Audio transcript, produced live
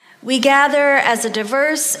We gather as a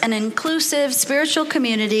diverse and inclusive spiritual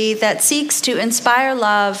community that seeks to inspire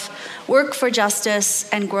love, work for justice,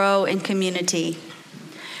 and grow in community.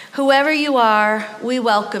 Whoever you are, we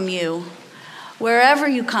welcome you. Wherever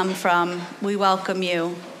you come from, we welcome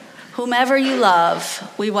you. Whomever you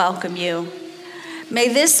love, we welcome you. May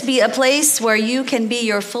this be a place where you can be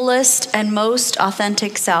your fullest and most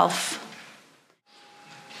authentic self.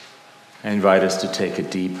 I invite us to take a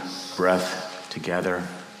deep breath together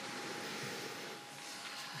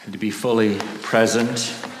and to be fully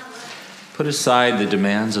present. Put aside the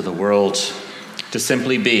demands of the world to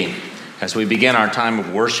simply be as we begin our time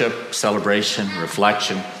of worship, celebration,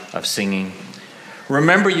 reflection, of singing.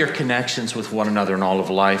 Remember your connections with one another in all of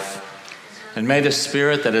life, and may the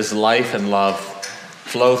Spirit that is life and love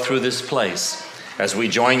flow through this place as we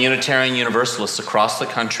join Unitarian Universalists across the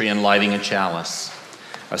country in lighting a chalice,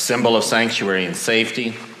 a symbol of sanctuary and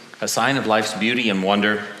safety, a sign of life's beauty and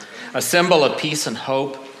wonder, a symbol of peace and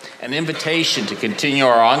hope, an invitation to continue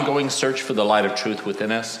our ongoing search for the light of truth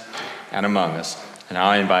within us and among us. And now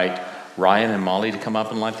I invite Ryan and Molly to come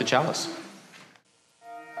up and light the chalice.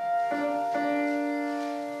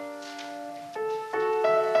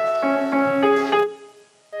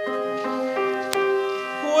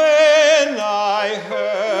 When I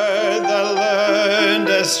heard the learned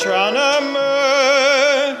astronomer,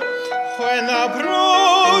 when the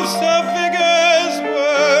proofs of figures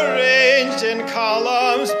were ranged in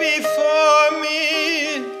columns before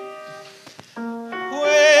me,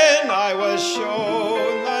 when I was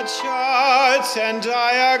shown the charts and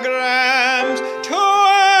diagrams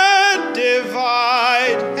to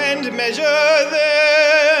divide and measure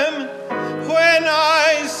them, when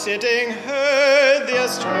I sitting heard the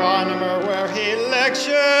astronomer where he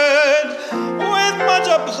lectured with much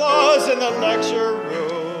applause in the lecture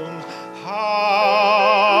room, how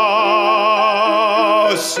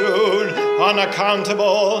soon,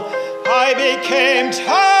 unaccountable, I became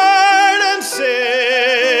tired and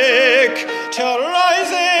sick, till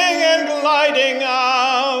rising and gliding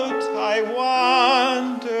out, I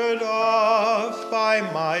wandered off by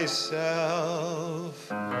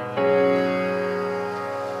myself.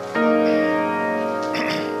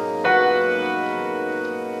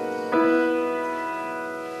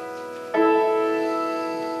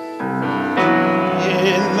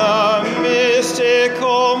 In the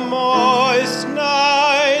mystical moist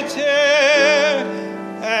night air,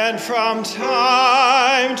 and from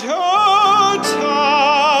time to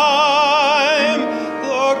time,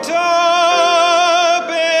 looked up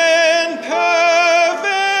in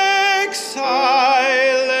perfect silence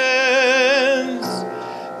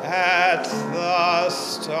at the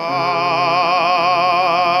stars.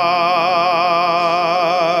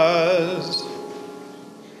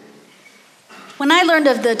 When I learned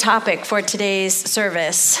of the topic for today's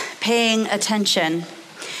service, paying attention,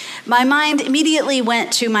 my mind immediately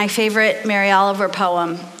went to my favorite Mary Oliver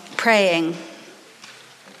poem, Praying.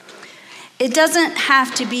 It doesn't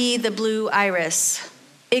have to be the blue iris.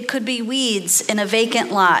 It could be weeds in a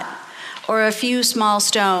vacant lot or a few small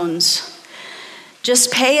stones.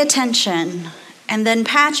 Just pay attention and then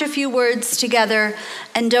patch a few words together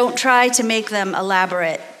and don't try to make them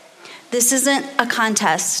elaborate. This isn't a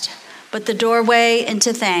contest, but the doorway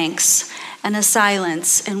into thanks and a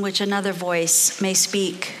silence in which another voice may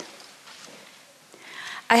speak.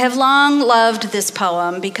 I have long loved this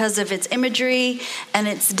poem because of its imagery and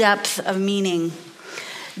its depth of meaning.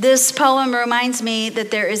 This poem reminds me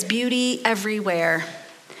that there is beauty everywhere,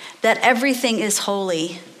 that everything is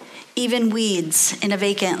holy, even weeds in a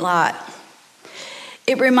vacant lot.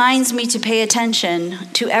 It reminds me to pay attention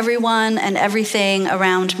to everyone and everything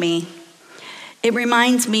around me. It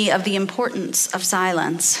reminds me of the importance of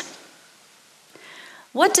silence.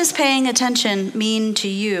 What does paying attention mean to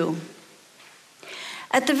you?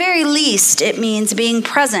 At the very least, it means being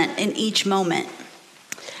present in each moment.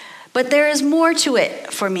 But there is more to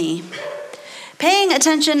it for me. Paying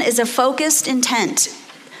attention is a focused intent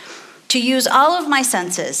to use all of my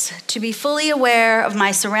senses, to be fully aware of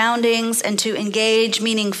my surroundings, and to engage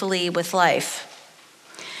meaningfully with life.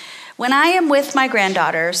 When I am with my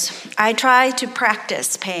granddaughters, I try to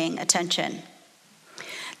practice paying attention.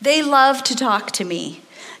 They love to talk to me,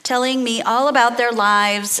 telling me all about their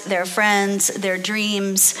lives, their friends, their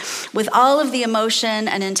dreams, with all of the emotion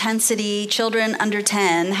and intensity children under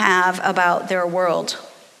 10 have about their world.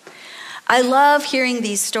 I love hearing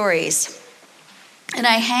these stories, and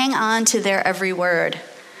I hang on to their every word.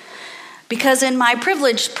 Because in my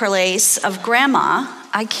privileged place of grandma,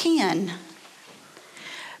 I can.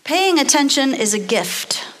 Paying attention is a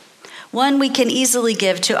gift, one we can easily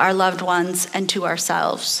give to our loved ones and to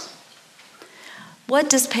ourselves. What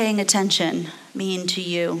does paying attention mean to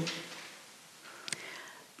you?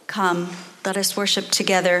 Come, let us worship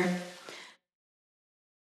together.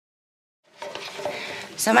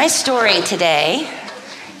 So my story today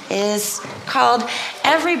is called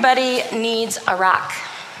Everybody Needs a Rock.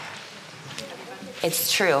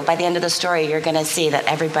 It's true. By the end of the story, you're going to see that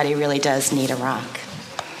everybody really does need a rock.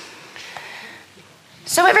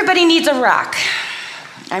 So everybody needs a rock.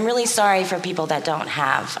 I'm really sorry for people that don't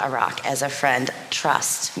have a rock as a friend.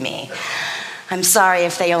 Trust me. I'm sorry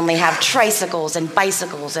if they only have tricycles and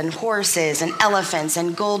bicycles and horses and elephants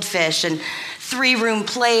and goldfish and 3-room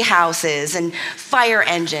playhouses and fire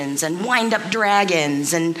engines and wind-up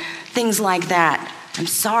dragons and things like that. I'm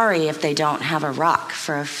sorry if they don't have a rock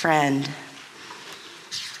for a friend.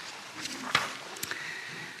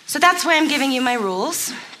 So that's why I'm giving you my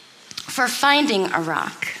rules for finding a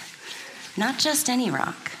rock. Not just any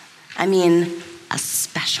rock. I mean, a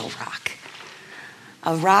special rock.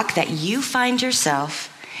 A rock that you find yourself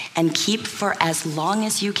and keep for as long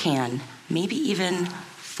as you can, maybe even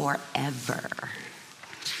forever.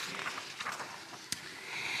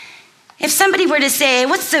 If somebody were to say,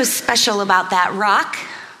 "What's so special about that rock?"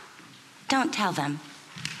 Don't tell them.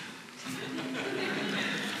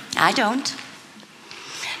 I don't.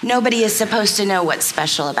 Nobody is supposed to know what's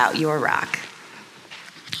special about your rock.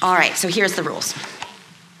 All right, so here's the rules.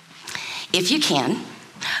 If you can,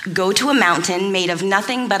 go to a mountain made of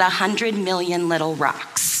nothing but 100 million little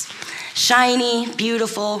rocks. Shiny,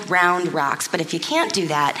 beautiful, round rocks. But if you can't do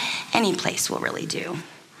that, any place will really do.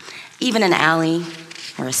 Even an alley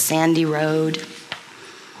or a sandy road.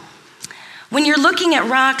 When you're looking at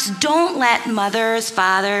rocks, don't let mothers,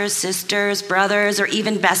 fathers, sisters, brothers, or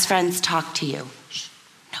even best friends talk to you. Shh,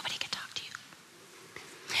 nobody can talk to you.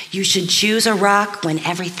 You should choose a rock when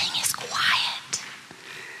everything is quiet.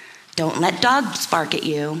 Don't let dogs bark at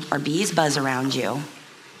you or bees buzz around you.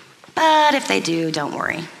 But if they do, don't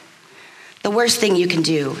worry. The worst thing you can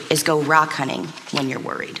do is go rock hunting when you're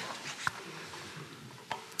worried.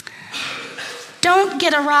 Don't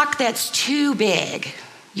get a rock that's too big.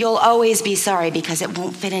 You'll always be sorry because it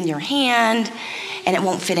won't fit in your hand and it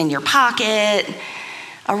won't fit in your pocket.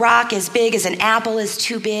 A rock as big as an apple is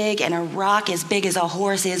too big, and a rock as big as a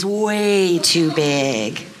horse is way too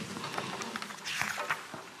big.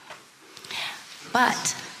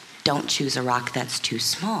 But don't choose a rock that's too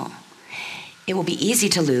small. It will be easy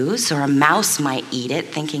to lose, or a mouse might eat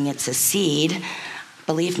it thinking it's a seed.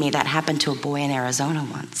 Believe me, that happened to a boy in Arizona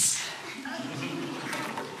once.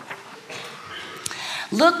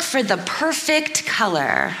 Look for the perfect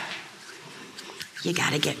color. You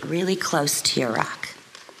gotta get really close to your rock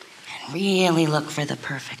and really look for the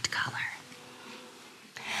perfect color.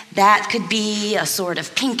 That could be a sort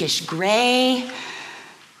of pinkish gray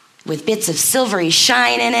with bits of silvery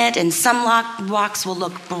shine in it, and some rocks will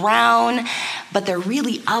look brown, but there are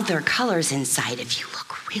really other colors inside if you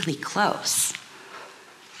look really close.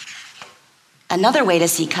 Another way to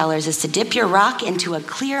see colors is to dip your rock into a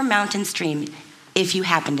clear mountain stream if you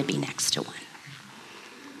happen to be next to one.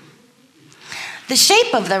 The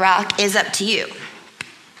shape of the rock is up to you.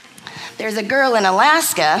 There's a girl in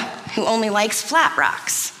Alaska who only likes flat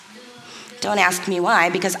rocks. Don't ask me why,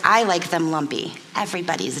 because I like them lumpy.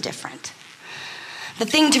 Everybody's different. The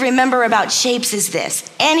thing to remember about shapes is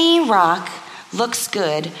this: any rock looks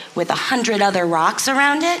good with 100 other rocks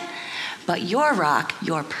around it, but your rock,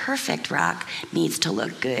 your perfect rock, needs to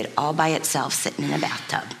look good all by itself sitting in a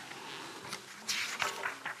bathtub.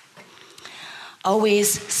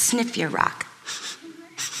 Always sniff your rock.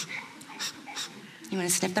 You want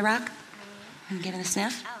to sniff the rock? You want to give it a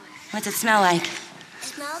sniff? What's it smell like? It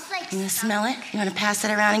smells like You want to smell it? You want to pass it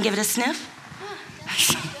around and give it a sniff?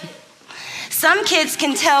 Some kids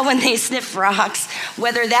can tell when they sniff rocks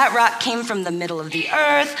whether that rock came from the middle of the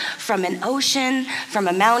earth, from an ocean, from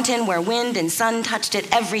a mountain where wind and sun touched it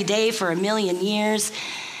every day for 1,000,000 years.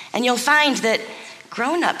 And you'll find that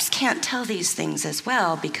grown-ups can't tell these things as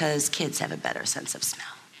well because kids have a better sense of smell.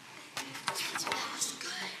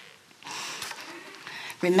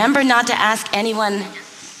 Remember not to ask anyone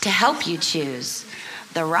to help you choose.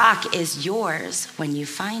 The rock is yours. When you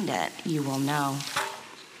find it, you will know.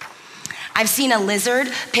 I've seen a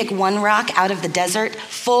lizard pick one rock out of the desert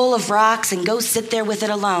full of rocks and go sit there with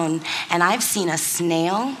it alone. And I've seen a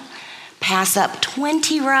snail pass up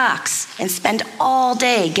 20 rocks and spend all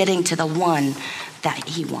day getting to the one that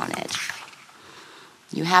he wanted.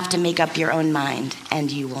 You have to make up your own mind,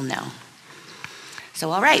 and you will know.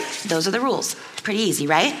 So, all right, those are the rules. Pretty easy,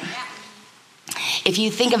 right? If you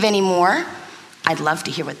think of any more, I'd love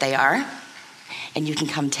to hear what they are, and you can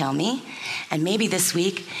come tell me. And maybe this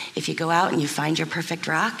week, if you go out and you find your perfect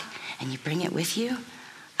rock and you bring it with you,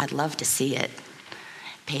 I'd love to see it.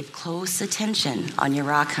 Pay close attention on your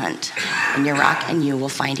rock hunt, and your rock and you will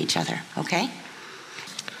find each other, okay?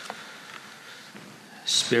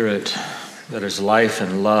 Spirit that is life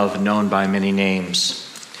and love known by many names,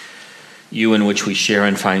 you in which we share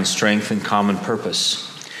and find strength and common purpose,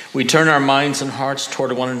 we turn our minds and hearts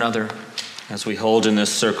toward one another as we hold in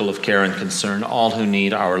this circle of care and concern all who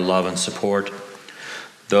need our love and support,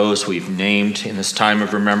 those we've named in this time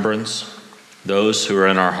of remembrance, those who are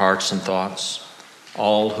in our hearts and thoughts,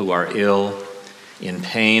 all who are ill, in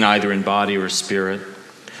pain either in body or spirit,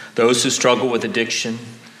 those who struggle with addiction,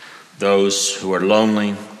 those who are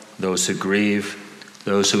lonely, those who grieve,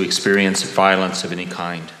 those who experience violence of any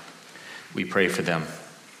kind. We pray for them.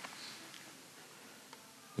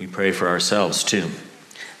 We pray for ourselves too,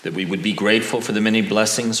 that we would be grateful for the many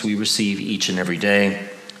blessings we receive each and every day,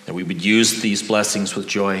 that we would use these blessings with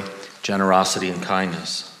joy, generosity, and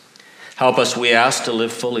kindness. Help us, we ask, to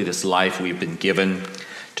live fully this life we've been given,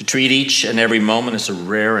 to treat each and every moment as a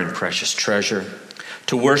rare and precious treasure,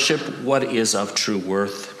 to worship what is of true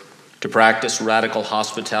worth, to practice radical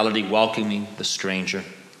hospitality, welcoming the stranger,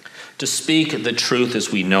 to speak the truth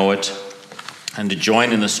as we know it, and to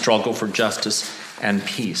join in the struggle for justice and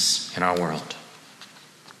peace in our world.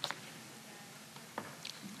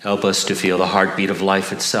 Help us to feel the heartbeat of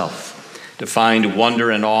life itself, to find wonder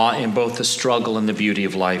and awe in both the struggle and the beauty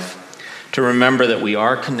of life, to remember that we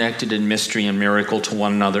are connected in mystery and miracle to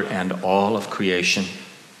one another and all of creation,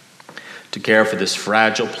 to care for this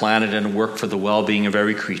fragile planet and work for the well-being of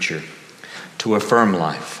every creature, to affirm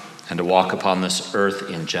life and to walk upon this earth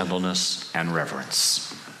in gentleness and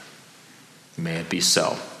reverence. May it be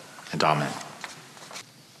so, and amen.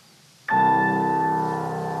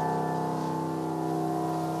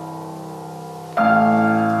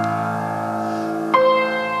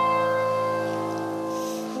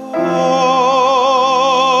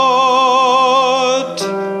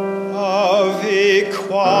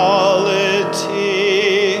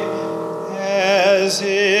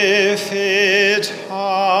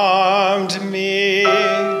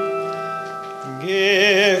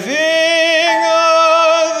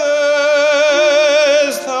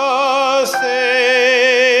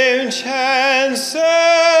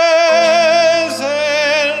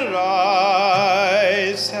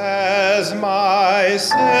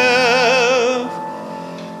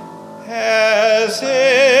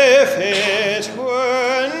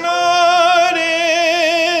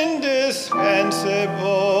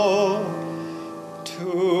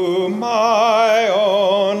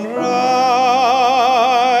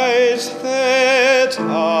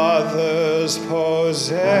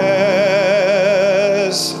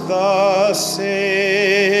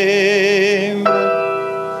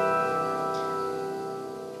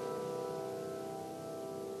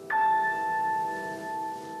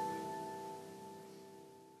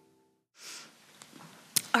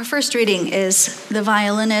 Our first reading is The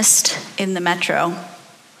Violinist in the Metro.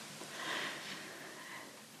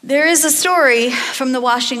 There is a story from the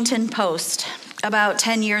Washington Post about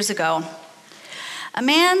 10 years ago. A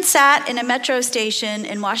man sat in a metro station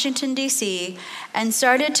in Washington, D.C., and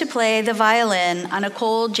started to play the violin on a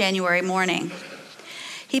cold January morning.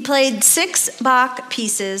 He played 6 Bach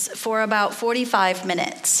pieces for about 45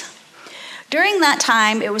 minutes. During that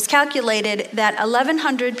time, it was calculated that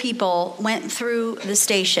 1,100 people went through the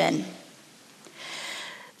station.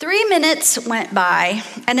 3 minutes went by,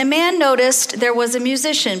 and a man noticed there was a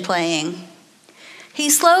musician playing. He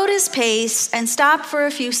slowed his pace and stopped for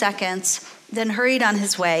a few seconds, then hurried on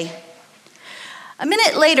his way. A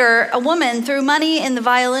minute later, a woman threw money in the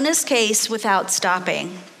violinist's case without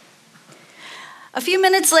stopping. A few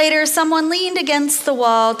minutes later, someone leaned against the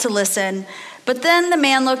wall to listen, but then the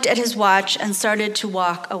man looked at his watch and started to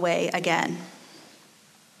walk away again.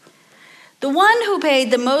 The one who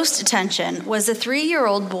paid the most attention was a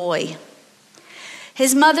 3-year-old boy.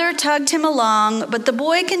 His mother tugged him along, but the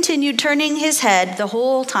boy continued turning his head the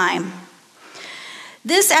whole time.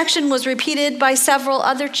 This action was repeated by several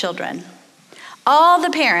other children. All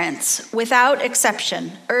the parents, without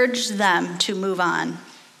exception, urged them to move on.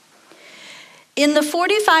 In the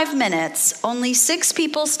 45 minutes, only 6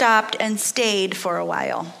 people stopped and stayed for a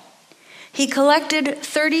while. He collected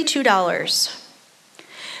 $32.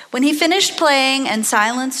 When he finished playing and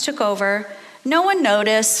silence took over, no one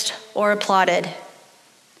noticed or applauded.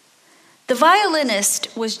 The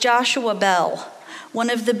violinist was Joshua Bell, one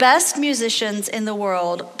of the best musicians in the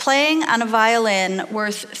world, playing on a violin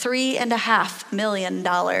worth $3.5 million.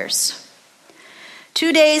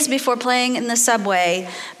 2 days before playing in the subway,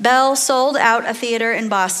 Bell sold out a theater in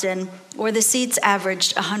Boston where the seats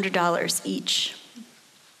averaged $100 each.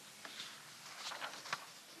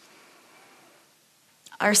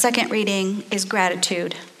 Our second reading is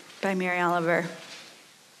Gratitude by Mary Oliver.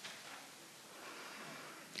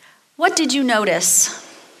 What did you notice?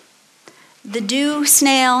 The dew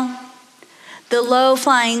snail, the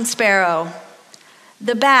low-flying sparrow,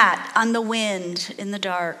 the bat on the wind in the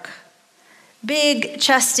dark,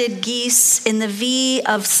 big-chested geese in the V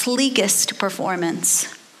of sleekest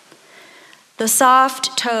performance, the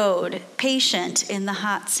soft toad patient in the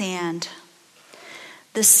hot sand,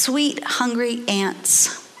 the sweet, hungry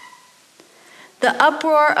ants, the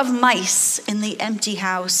uproar of mice in the empty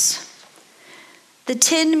house, the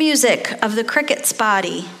tin music of the cricket's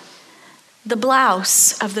body, the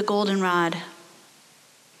blouse of the goldenrod.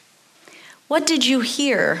 What did you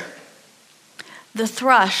hear? The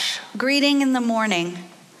thrush greeting in the morning,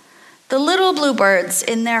 the little bluebirds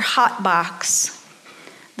in their hot box,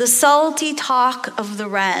 the salty talk of the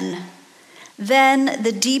wren, then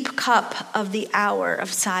the deep cup of the hour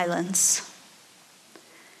of silence.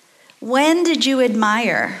 When did you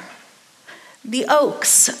admire? The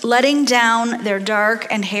oaks letting down their dark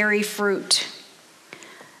and hairy fruit,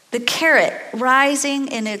 the carrot rising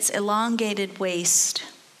in its elongated waist,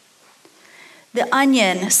 the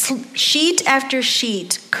onion, sheet after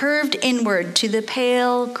sheet, curved inward to the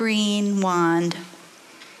pale green wand.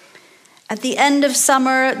 At the end of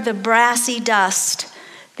summer, the brassy dust,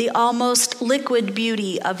 the almost liquid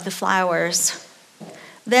beauty of the flowers.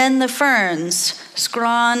 Then the ferns,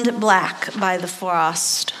 scrawled black by the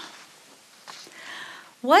frost.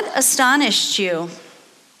 What astonished you?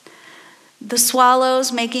 The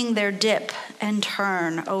swallows making their dip and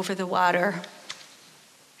turn over the water.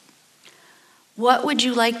 What would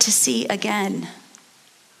you like to see again?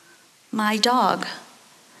 My dog.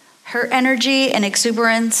 Her energy and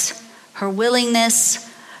exuberance, her willingness,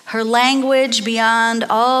 her language beyond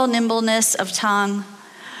all nimbleness of tongue,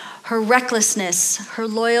 her recklessness, her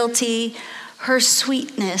loyalty, her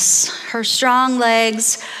sweetness, her strong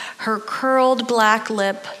legs, her curled black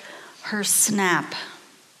lip, her snap.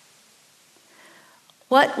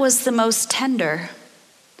 What was the most tender?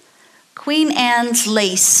 Queen Anne's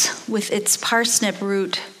lace with its parsnip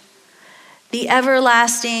root, the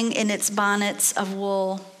everlasting in its bonnets of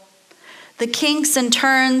wool, the kinks and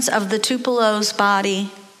turns of the Tupelo's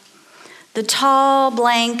body, the tall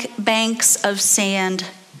blank banks of sand,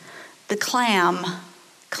 the clam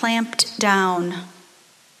clamped down.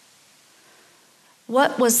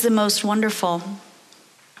 What was the most wonderful?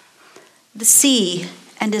 The sea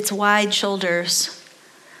and its wide shoulders,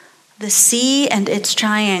 the sea and its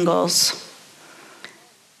triangles,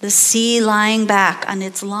 the sea lying back on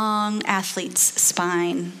its long athlete's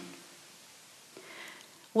spine.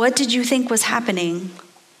 What did you think was happening?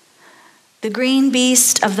 The green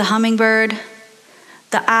beast of the hummingbird,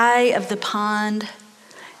 the eye of the pond,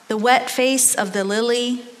 the wet face of the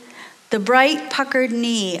lily, the bright puckered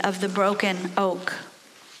knee of the broken oak,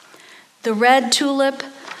 the red tulip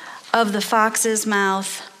of the fox's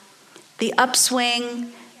mouth, the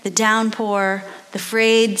upswing, the downpour, the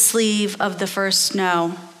frayed sleeve of the first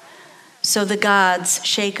snow. So the gods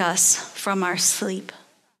shake us from our sleep.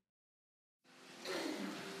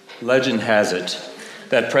 Legend has it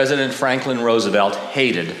that President Franklin Roosevelt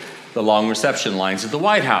hated the long reception lines at the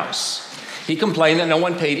White House. He complained that no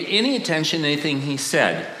one paid any attention to anything he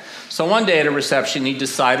said. So one day at a reception, he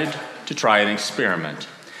decided to try an experiment.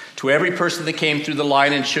 To every person that came through the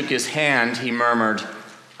line and shook his hand, he murmured,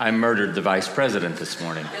 "I murdered the vice president this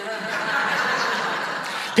morning."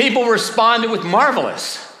 People responded with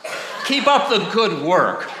marvelous. "Keep up the good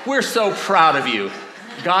work. We're so proud of you.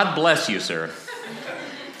 God bless you, sir."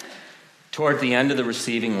 Toward the end of the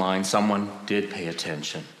receiving line, someone did pay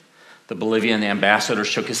attention. The Bolivian ambassador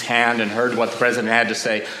shook his hand and heard what the president had to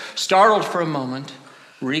say, startled for a moment,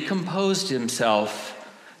 recomposed himself,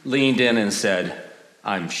 leaned in and said,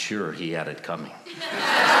 "I'm sure he had it coming."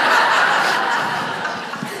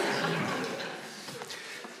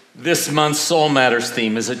 This month's Soul Matters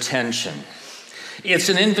theme is attention. It's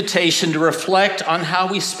an invitation to reflect on how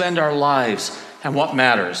we spend our lives and what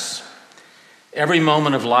matters. Every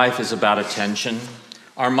moment of life is about attention.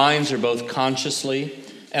 Our minds are both consciously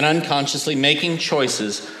and unconsciously making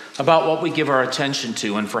choices about what we give our attention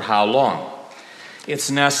to and for how long. It's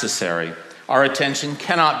necessary. Our attention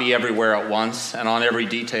cannot be everywhere at once and on every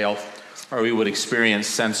detail, or we would experience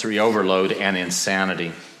sensory overload and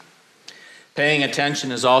insanity. Paying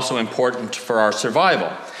attention is also important for our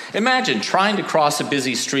survival. Imagine trying to cross a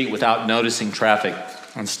busy street without noticing traffic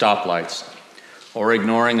and stoplights, or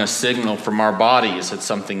ignoring a signal from our bodies that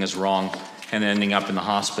something is wrong and ending up in the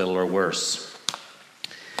hospital or worse.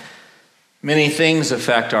 Many things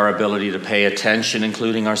affect our ability to pay attention,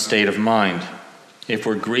 including our state of mind. If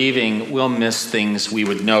we're grieving, we'll miss things we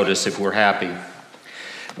would notice if we're happy.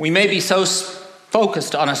 We may be so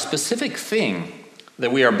focused on a specific thing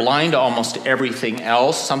that we are blind to almost everything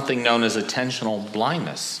else, something known as attentional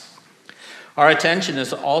blindness. Our attention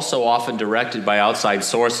is also often directed by outside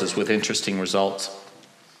sources with interesting results.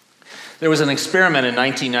 There was an experiment in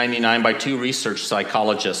 1999 by 2 research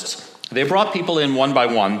psychologists. They brought people in one by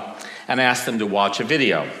one and asked them to watch a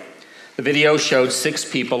video. The video showed 6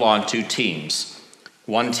 people on 2 teams.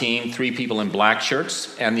 One team, 3 people in black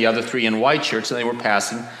shirts, and the other 3 in white shirts, and they were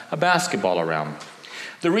passing a basketball around.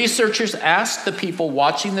 The researchers asked the people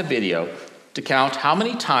watching the video to count how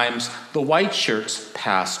many times the white shirts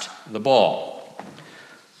passed the ball.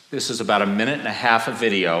 This is about 1.5 minutes of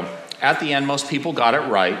video. At the end, most people got it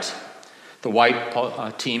right. The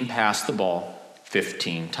white team passed the ball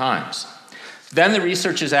 15 times. Then the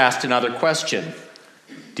researchers asked another question.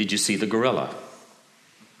 Did you see the gorilla?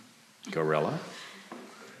 Gorilla?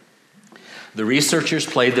 The researchers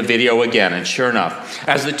played the video again, and sure enough,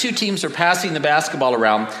 as the 2 teams are passing the basketball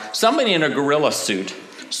around, somebody in a gorilla suit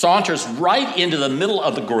saunters right into the middle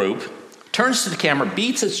of the group, turns to the camera,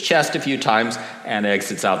 beats its chest a few times, and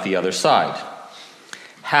exits out the other side.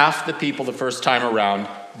 Half the people the first time around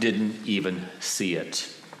didn't even see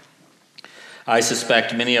it. I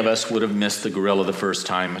suspect many of us would have missed the gorilla the first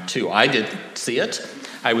time, too. I didn't see it.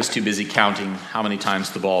 I was too busy counting how many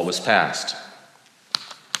times the ball was passed.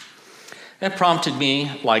 That prompted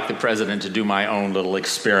me, like the president, to do my own little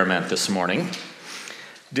experiment this morning.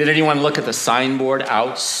 Did anyone look at the signboard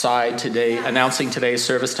outside today announcing today's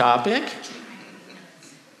service topic?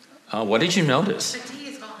 What did you notice? The T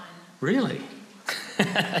is gone. Really?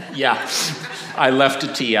 Yeah, I left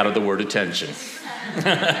a T out of the word attention.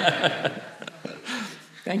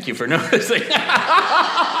 Thank you for noticing.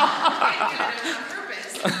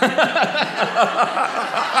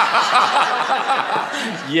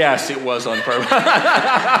 Yes, it was on purpose. That's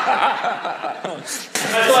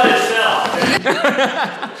what it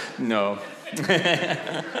sells. No.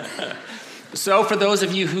 So for those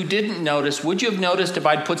of you who didn't notice, would you have noticed if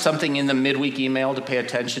I'd put something in the midweek email to pay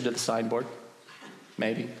attention to the signboard?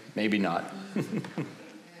 Maybe, maybe not.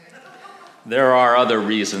 There are other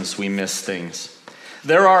reasons we miss things.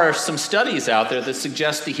 There are some studies out there that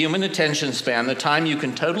suggest the human attention span, the time you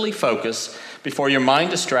can totally focus before your mind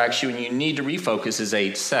distracts you and you need to refocus, is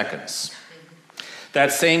 8 seconds.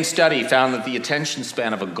 That same study found that the attention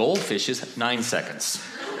span of a goldfish is 9 seconds.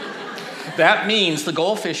 That means the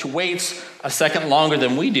goldfish waits a second longer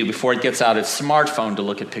than we do before it gets out its smartphone to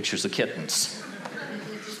look at pictures of kittens.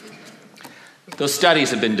 Those studies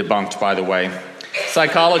have been debunked, by the way.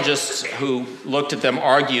 Psychologists who looked at them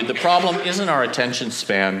argued the problem isn't our attention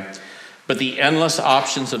span, but the endless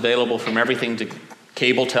options available from everything to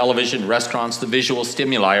cable television, restaurants, the visual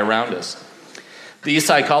stimuli around us. These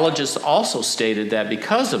psychologists also stated that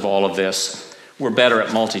because of all of this, we're better at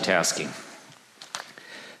multitasking.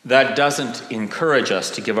 That doesn't encourage us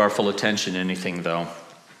to give our full attention to anything, though.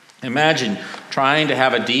 Imagine trying to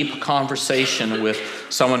have a deep conversation with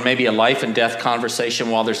someone, maybe a life and death conversation,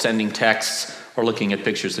 while they're sending texts or looking at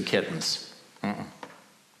pictures of kittens.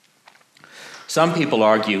 Some people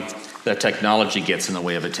argue that technology gets in the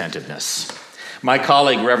way of attentiveness. My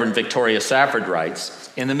colleague, Reverend Victoria Safford, writes,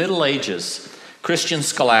 in the Middle Ages, Christian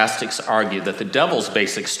scholastics argued that the devil's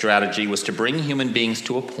basic strategy was to bring human beings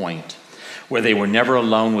to a point where they were never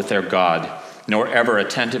alone with their God, nor ever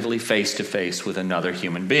attentively face-to-face with another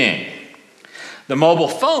human being. The mobile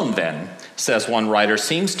phone, then, says one writer,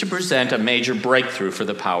 seems to present a major breakthrough for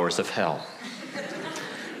the powers of hell.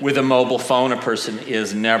 With a mobile phone, a person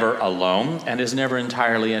is never alone and is never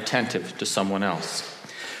entirely attentive to someone else.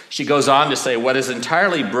 She goes on to say, what is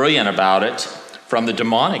entirely brilliant about it, from the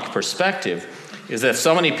demonic perspective, is that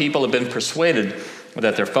so many people have been persuaded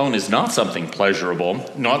that their phone is not something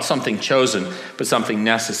pleasurable, not something chosen, but something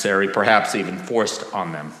necessary, perhaps even forced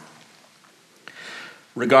on them.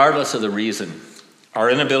 Regardless of the reason, our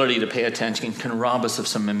inability to pay attention can rob us of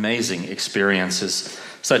some amazing experiences,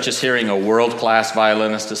 such as hearing a world-class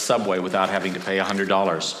violinist at Subway without having to pay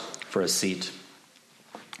 $100 for a seat.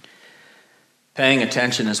 Paying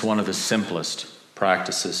attention is one of the simplest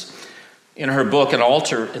practices. In her book, An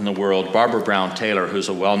Altar in the World, Barbara Brown Taylor, who's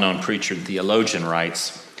a well-known preacher and theologian,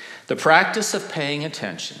 writes, the practice of paying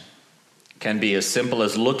attention can be as simple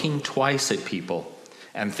as looking twice at people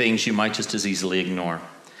and things you might just as easily ignore.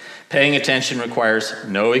 Paying attention requires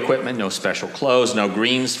no equipment, no special clothes, no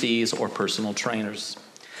greens fees, or personal trainers.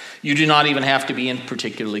 You do not even have to be in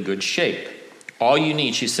particularly good shape. All you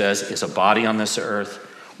need, she says, is a body on this earth,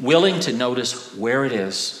 willing to notice where it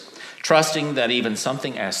is, trusting that even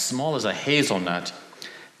something as small as a hazelnut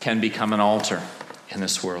can become an altar in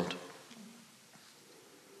this world.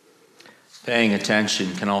 Paying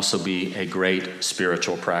attention can also be a great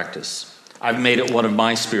spiritual practice. I've made it one of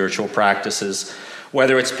my spiritual practices,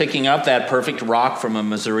 whether it's picking up that perfect rock from a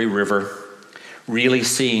Missouri river, really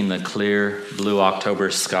seeing the clear blue October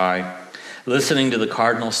sky, listening to the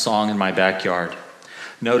cardinal song in my backyard,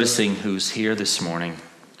 noticing who's here this morning,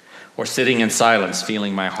 or sitting in silence,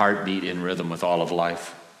 feeling my heart beat in rhythm with all of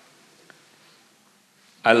life.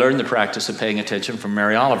 I learned the practice of paying attention from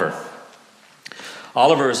Mary Oliver.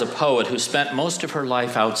 Oliver is a poet who spent most of her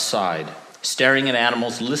life outside, staring at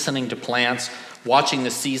animals, listening to plants, watching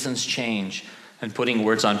the seasons change, and putting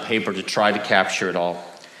words on paper to try to capture it all.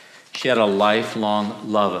 She had a lifelong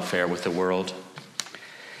love affair with the world.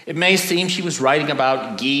 It may seem she was writing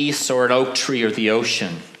about geese or an oak tree or the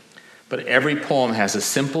ocean, but every poem has a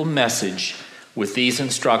simple message with these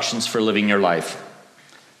instructions for living your life.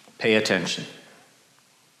 Pay attention.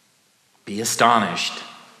 Be astonished.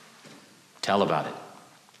 Tell about it.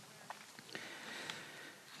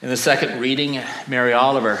 In the second reading, Mary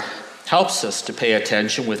Oliver helps us to pay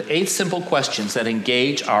attention with 8 simple questions that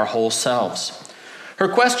engage our whole selves. Her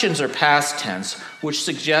questions are past tense, which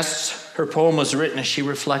suggests her poem was written as she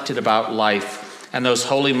reflected about life and those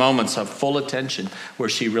holy moments of full attention where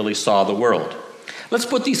she really saw the world. Let's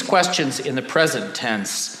put these questions in the present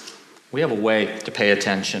tense. We have a way to pay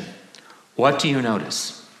attention. What do you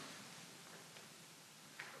notice?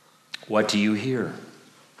 What do you hear?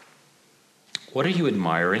 What are you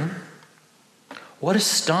admiring? What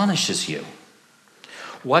astonishes you?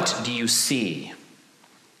 What do you see?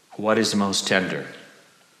 What is most tender?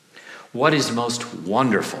 What is most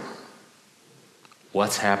wonderful?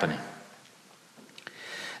 What's happening?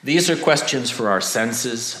 These are questions for our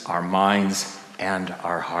senses, our minds, and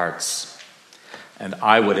our hearts. And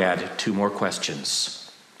I would add 2 more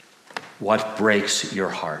questions. What breaks your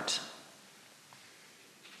heart?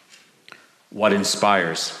 What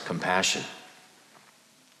inspires compassion?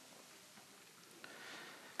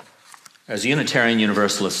 As Unitarian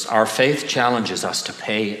Universalists, our faith challenges us to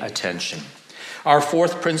pay attention. Our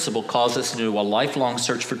 4th principle calls us into a lifelong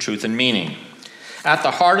search for truth and meaning. At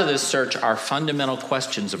the heart of this search are fundamental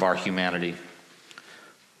questions of our humanity.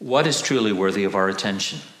 What is truly worthy of our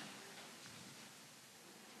attention?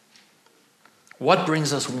 What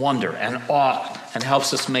brings us wonder and awe and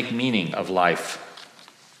helps us make meaning of life?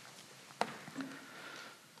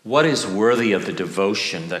 What is worthy of the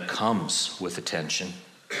devotion that comes with attention?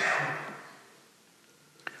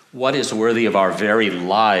 What is worthy of our very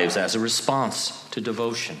lives as a response to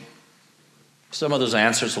devotion? Some of those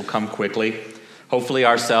answers will come quickly. Hopefully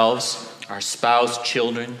ourselves, our spouse,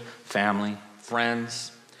 children, family,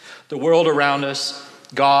 friends, the world around us,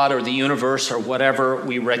 God or the universe or whatever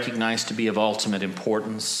we recognize to be of ultimate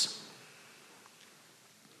importance.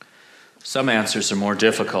 Some answers are more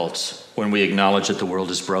difficult when we acknowledge that the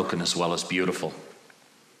world is broken as well as beautiful.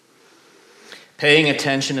 Paying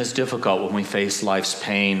attention is difficult when we face life's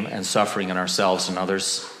pain and suffering in ourselves and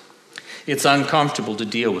others. It's uncomfortable to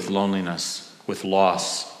deal with loneliness, with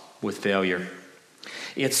loss, with failure.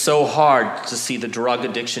 It's so hard to see the drug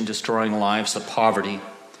addiction destroying lives, the poverty,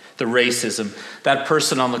 the racism, that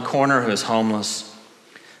person on the corner who is homeless,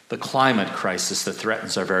 the climate crisis that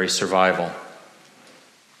threatens our very survival.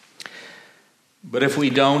 But if we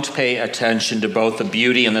don't pay attention to both the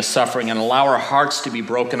beauty and the suffering and allow our hearts to be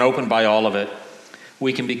broken open by all of it,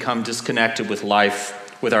 we can become disconnected with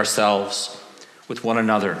life, with ourselves, with one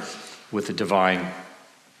another, with the divine.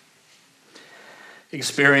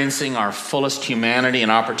 Experiencing our fullest humanity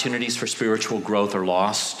and opportunities for spiritual growth are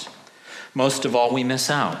lost. Most of all, we miss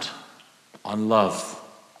out on love,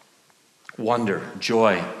 wonder,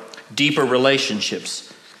 joy, deeper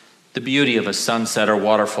relationships, the beauty of a sunset or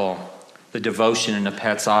waterfall, the devotion in a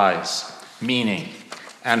pet's eyes, meaning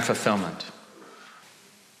and fulfillment.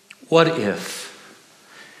 What if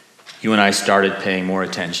you and I started paying more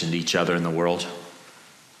attention to each other in the world?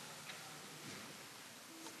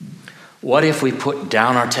 What if we put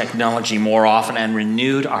down our technology more often and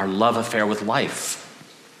renewed our love affair with life?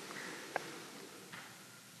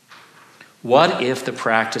 What if the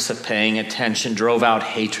practice of paying attention drove out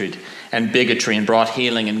hatred and bigotry and brought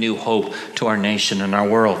healing and new hope to our nation and our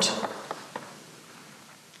world?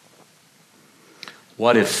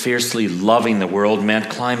 What if fiercely loving the world meant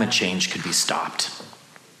climate change could be stopped?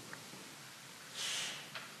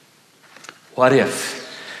 What if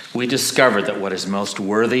we discovered that what is most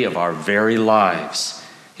worthy of our very lives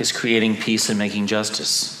is creating peace and making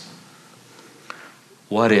justice?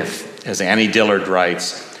 What if, as Annie Dillard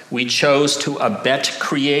writes, we chose to abet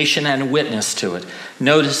creation and witness to it,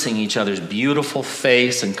 noticing each other's beautiful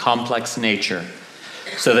face and complex nature,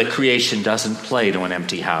 so that creation doesn't play to an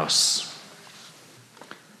empty house.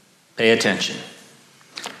 Pay attention.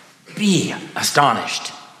 Be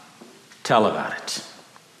astonished. Tell about it.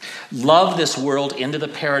 Love this world into the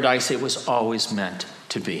paradise it was always meant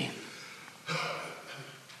to be.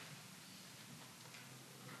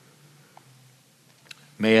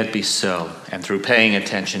 May it be so, and through paying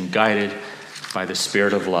attention, guided by the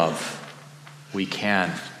Spirit of love, we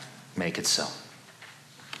can make it so.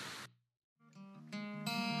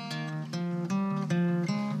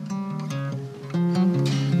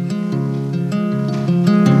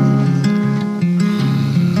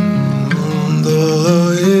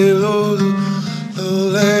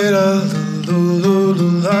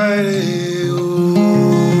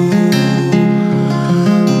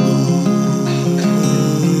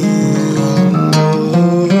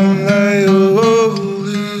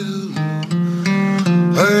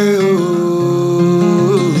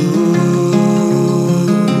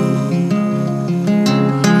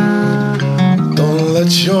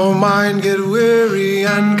 Your mind get weary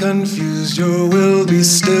and confused, your will be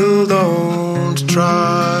still, don't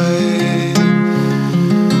try.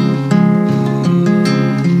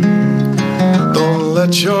 Don't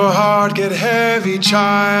let your heart get heavy,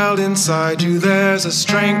 child, inside you there's a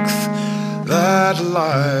strength that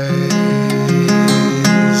lies.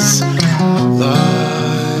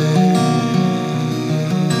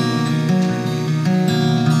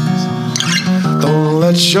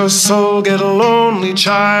 Let your soul get lonely,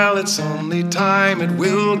 child, it's only time, it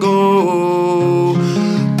will go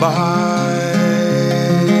by.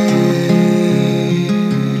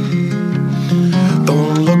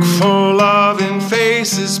 Don't look for love in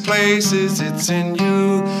faces, places, it's in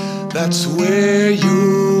you, that's where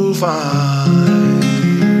you'll find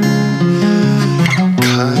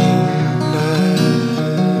kindness.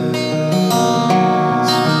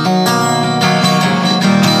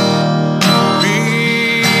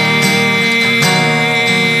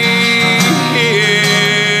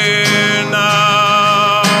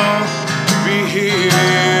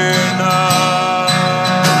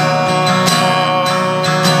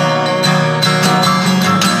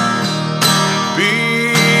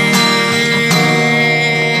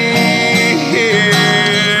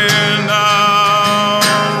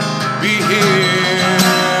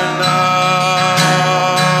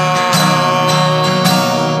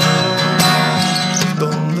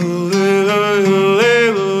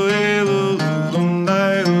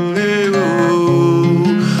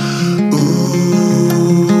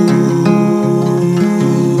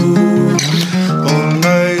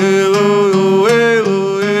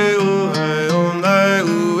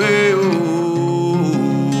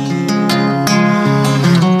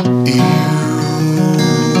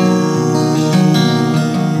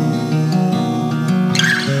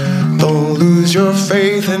 Your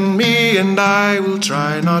faith in me, and I will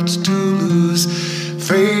try not to lose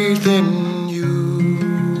faith in you.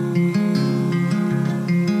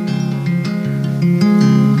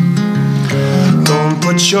 Don't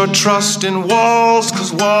put your trust in walls,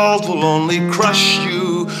 'cause walls will only crush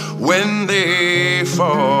you when they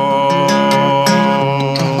fall.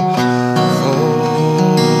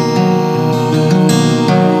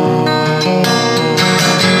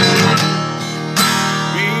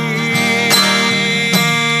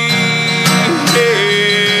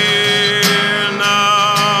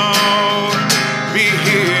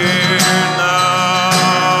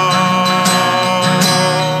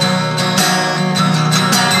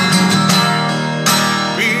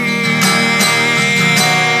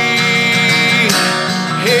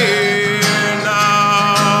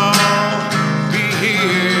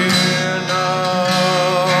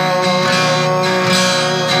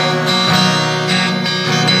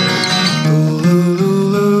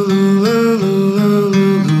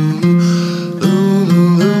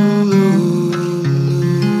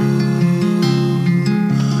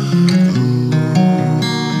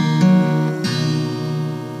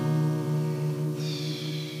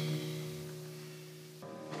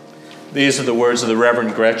 These are the words of the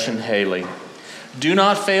Reverend Gretchen Haley. Do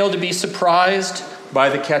not fail to be surprised by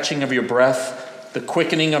the catching of your breath, the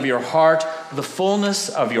quickening of your heart, the fullness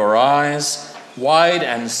of your eyes. Wide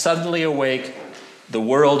and suddenly awake, the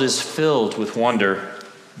world is filled with wonder.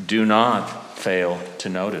 Do not fail to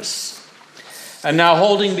notice. And now,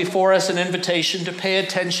 holding before us an invitation to pay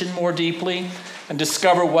attention more deeply and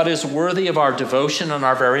discover what is worthy of our devotion and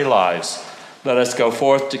our very lives, let us go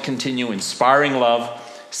forth to continue inspiring love,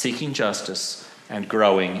 seeking justice, and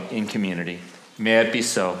growing in community. May it be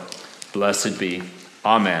so. Blessed be.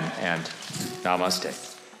 Amen and namaste.